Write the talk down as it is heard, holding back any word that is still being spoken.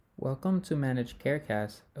Welcome to Managed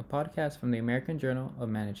Carecast, a podcast from the American Journal of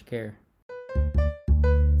Managed Care.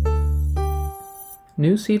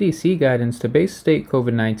 New CDC guidance to base state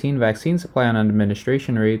COVID-19 vaccine supply on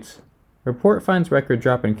administration rates. Report finds record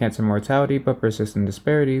drop in cancer mortality but persistent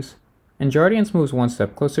disparities. And Jardiance moves one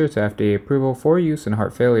step closer to FDA approval for use in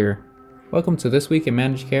heart failure. Welcome to This Week in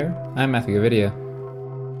Managed Care. I'm Matthew Gavidia.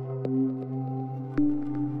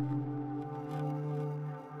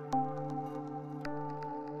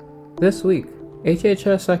 This week,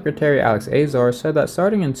 HHS Secretary Alex Azar said that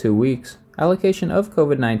starting in 2 weeks, allocation of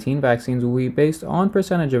COVID-19 vaccines will be based on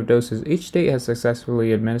percentage of doses each state has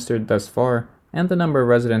successfully administered thus far and the number of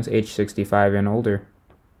residents aged 65 and older.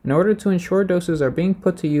 In order to ensure doses are being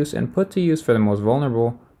put to use for the most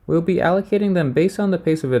vulnerable, we will be allocating them based on the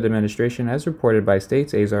pace of administration as reported by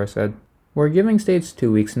states, Azar said. We're giving states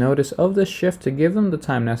 2 weeks notice of this shift to give them the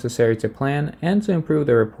time necessary to plan and to improve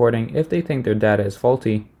their reporting if they think their data is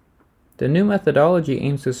faulty. The new methodology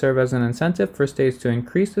aims to serve as an incentive for states to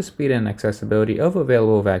increase the speed and accessibility of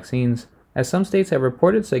available vaccines, as some states have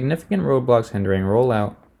reported significant roadblocks hindering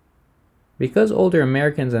rollout. Because older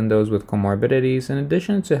Americans and those with comorbidities, in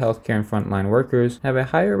addition to healthcare and frontline workers, have a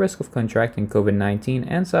higher risk of contracting COVID-19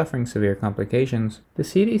 and suffering severe complications, the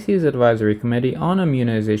CDC's Advisory Committee on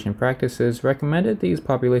Immunization Practices recommended these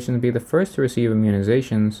populations be the first to receive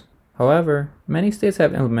immunizations. However, many states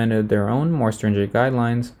have implemented their own more stringent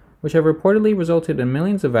guidelines, which have reportedly resulted in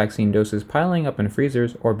millions of vaccine doses piling up in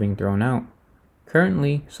freezers or being thrown out.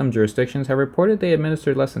 Currently, some jurisdictions have reported they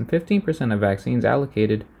administered less than 15% of vaccines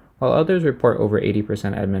allocated, while others report over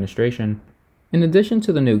 80% administration. In addition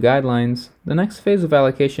to the new guidelines, the next phase of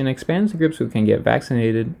allocation expands the groups who can get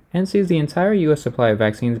vaccinated and sees the entire U.S. supply of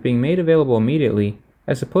vaccines being made available immediately,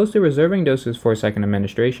 as opposed to reserving doses for second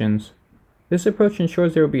administrations. This approach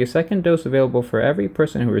ensures there will be a second dose available for every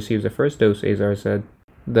person who receives a first dose, Azar said.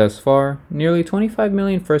 Thus far, nearly 25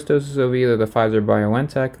 million first doses of either the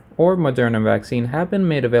Pfizer-BioNTech or Moderna vaccine have been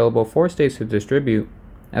made available for states to distribute.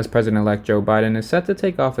 As President-elect Joe Biden is set to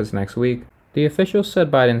take office next week, the officials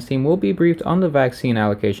said Biden's team will be briefed on the vaccine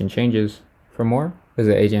allocation changes. For more,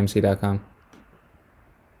 visit ajmc.com.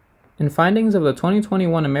 In findings of the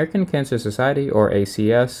 2021 American Cancer Society, or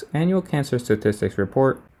ACS, Annual Cancer Statistics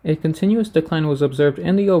Report, a continuous decline was observed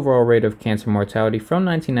in the overall rate of cancer mortality from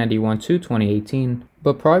 1991 to 2018,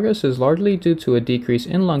 but progress is largely due to a decrease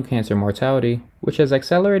in lung cancer mortality, which has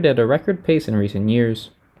accelerated at a record pace in recent years.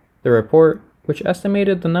 The report, which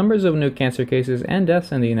estimated the numbers of new cancer cases and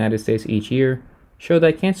deaths in the United States each year, showed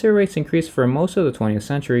that cancer rates increased for most of the 20th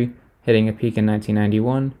century, hitting a peak in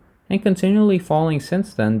 1991, and continually falling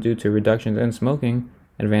since then due to reductions in smoking,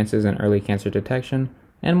 advances in early cancer detection,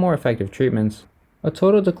 and more effective treatments. A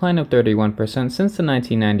total decline of 31% since the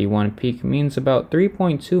 1991 peak means about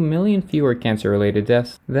 3.2 million fewer cancer-related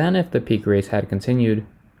deaths than if the peak rates had continued.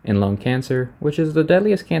 In lung cancer, which is the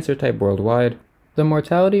deadliest cancer type worldwide, the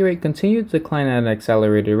mortality rate continued to decline at an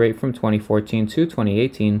accelerated rate from 2014 to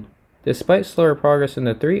 2018. Despite slower progress in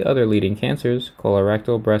the three other leading cancers,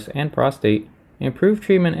 colorectal, breast, and prostate, improved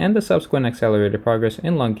treatment and the subsequent accelerated progress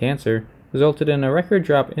in lung cancer resulted in a record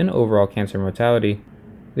drop in overall cancer mortality.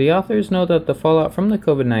 The authors note that the fallout from the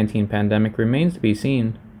COVID-19 pandemic remains to be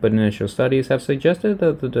seen, but initial studies have suggested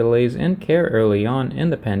that the delays in care early on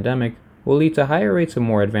in the pandemic will lead to higher rates of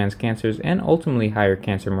more advanced cancers and ultimately higher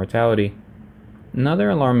cancer mortality. Another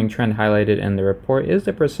alarming trend highlighted in the report is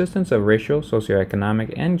the persistence of racial,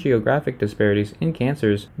 socioeconomic, and geographic disparities in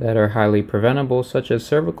cancers that are highly preventable, such as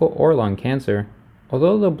cervical or lung cancer.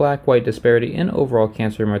 Although the black-white disparity in overall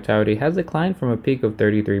cancer mortality has declined from a peak of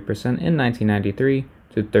 33% in 1993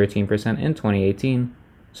 to 13% in 2018,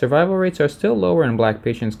 survival rates are still lower in black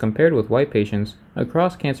patients compared with white patients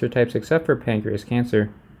across cancer types except for pancreas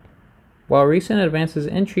cancer. While recent advances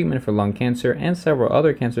in treatment for lung cancer and several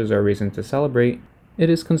other cancers are reason to celebrate, it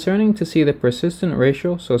is concerning to see the persistent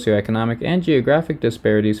racial, socioeconomic, and geographic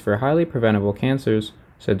disparities for highly preventable cancers,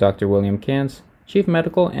 said Dr. William Kantz, Chief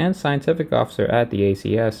Medical and Scientific Officer at the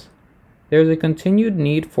ACS. There is a continued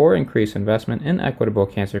need for increased investment in equitable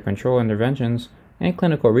cancer control interventions and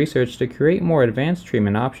clinical research to create more advanced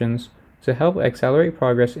treatment options to help accelerate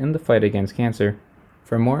progress in the fight against cancer.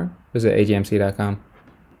 For more, visit ajmc.com.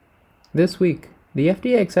 This week, the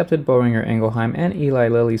FDA accepted Boehringer Ingelheim and Eli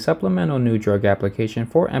Lilly's supplemental new drug application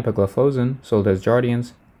for empagliflozin, sold as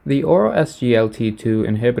Jardiance, the oral SGLT2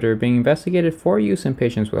 inhibitor being investigated for use in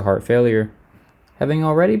patients with heart failure. Having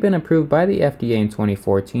already been approved by the FDA in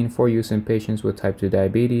 2014 for use in patients with type 2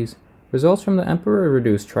 diabetes, results from the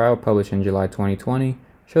EMPEROR-Reduced trial published in July 2020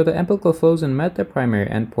 show that empagliflozin met the primary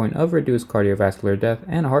endpoint of reduced cardiovascular death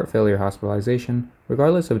and heart failure hospitalization,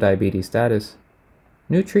 regardless of diabetes status.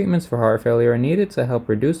 New treatments for heart failure are needed to help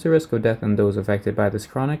reduce the risk of death in those affected by this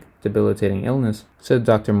chronic, debilitating illness, said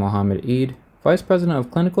Dr. Mohammed Eid, Vice President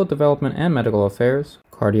of Clinical Development and Medical Affairs,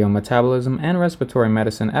 Cardiometabolism and Respiratory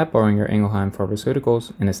Medicine at Boehringer Ingelheim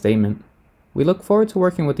Pharmaceuticals, in a statement. We look forward to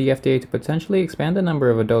working with the FDA to potentially expand the number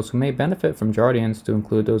of adults who may benefit from Jardiance to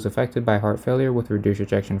include those affected by heart failure with reduced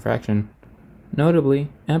ejection fraction. Notably,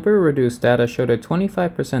 EMPEROR-reduced data showed a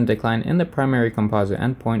 25% decline in the primary composite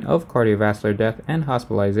endpoint of cardiovascular death and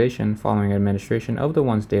hospitalization following administration of the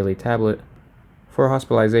once-daily tablet. For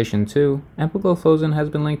hospitalization too, empagliflozin has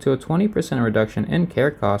been linked to a 20% reduction in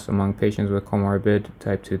care costs among patients with comorbid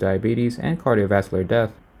type 2 diabetes and cardiovascular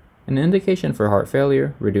death. An indication for heart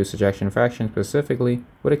failure, reduced ejection fraction specifically,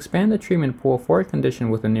 would expand the treatment pool for a condition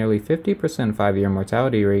with a nearly 50% 5-year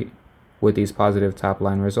mortality rate. With these positive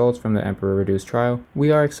top-line results from the EMPEROR-reduced trial,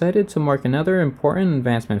 we are excited to mark another important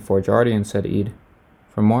advancement for Jardiance, said Eid.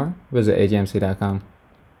 For more, visit ajmc.com.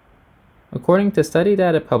 According to study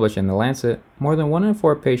data published in The Lancet, more than 1 in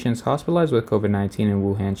 4 patients hospitalized with COVID-19 in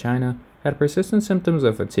Wuhan, China, had persistent symptoms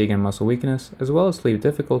of fatigue and muscle weakness, as well as sleep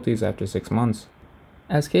difficulties after 6 months.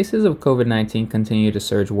 As cases of COVID-19 continue to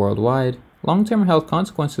surge worldwide, long-term health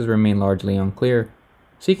consequences remain largely unclear.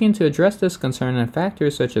 Seeking to address this concern and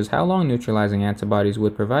factors such as how long neutralizing antibodies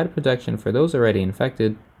would provide protection for those already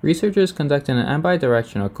infected, researchers conducted an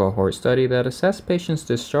bidirectional cohort study that assessed patients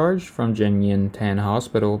discharged from Jinyintan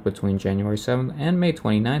Hospital between January 7th and May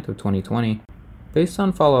 29th of 2020. Based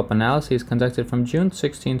on follow-up analyses conducted from June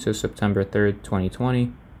 16 to September 3,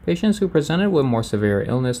 2020, patients who presented with more severe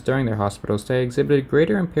illness during their hospital stay exhibited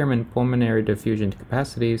greater impairment in pulmonary diffusion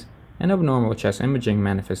capacities and abnormal chest imaging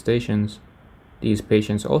manifestations. These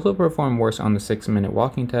patients also performed worse on the 6-minute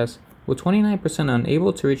walking test, with 29%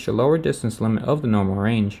 unable to reach the lower distance limit of the normal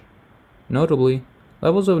range. Notably,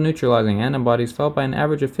 levels of neutralizing antibodies fell by an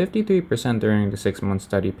average of 53% during the 6-month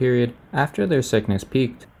study period after their sickness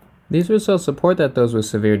peaked. These results support that those with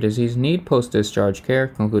severe disease need post-discharge care,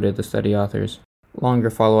 concluded the study authors. Longer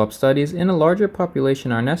follow-up studies in a larger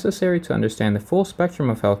population are necessary to understand the full spectrum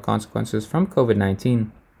of health consequences from COVID-19.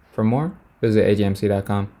 For more, visit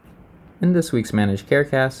ajmc.com. In this week's Managed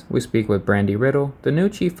Carecast, we speak with Brandy Riddle, the new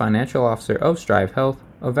Chief Financial Officer of Strive Health,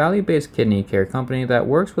 a value-based kidney care company that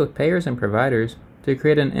works with payers and providers to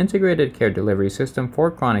create an integrated care delivery system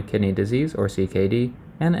for chronic kidney disease, or CKD,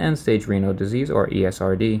 and end-stage renal disease, or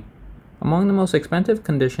ESRD. Among the most expensive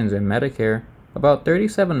conditions in Medicare, about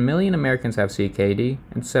 37 million Americans have CKD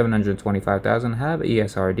and 725,000 have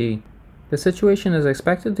ESRD. The situation is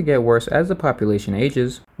expected to get worse as the population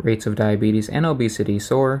ages, rates of diabetes and obesity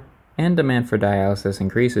soar, and demand for dialysis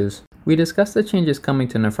increases. We discuss the changes coming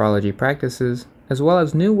to nephrology practices, as well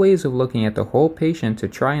as new ways of looking at the whole patient to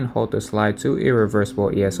try and halt the slide to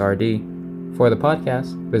irreversible ESRD. For the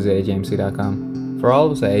podcast, visit ajmc.com. For all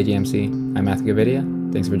of us at AJMC, I'm Matthew Gavidia.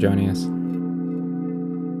 Thanks for joining us.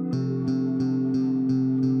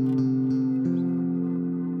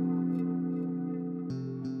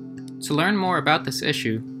 To learn more about this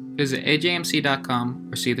issue, visit ajmc.com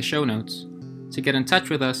or see the show notes. To get in touch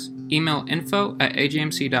with us, email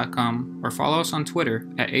info@ajmc.com or follow us on Twitter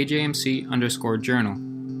at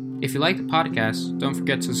ajmc_journal. If you like the podcast, don't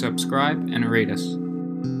forget to subscribe and rate us.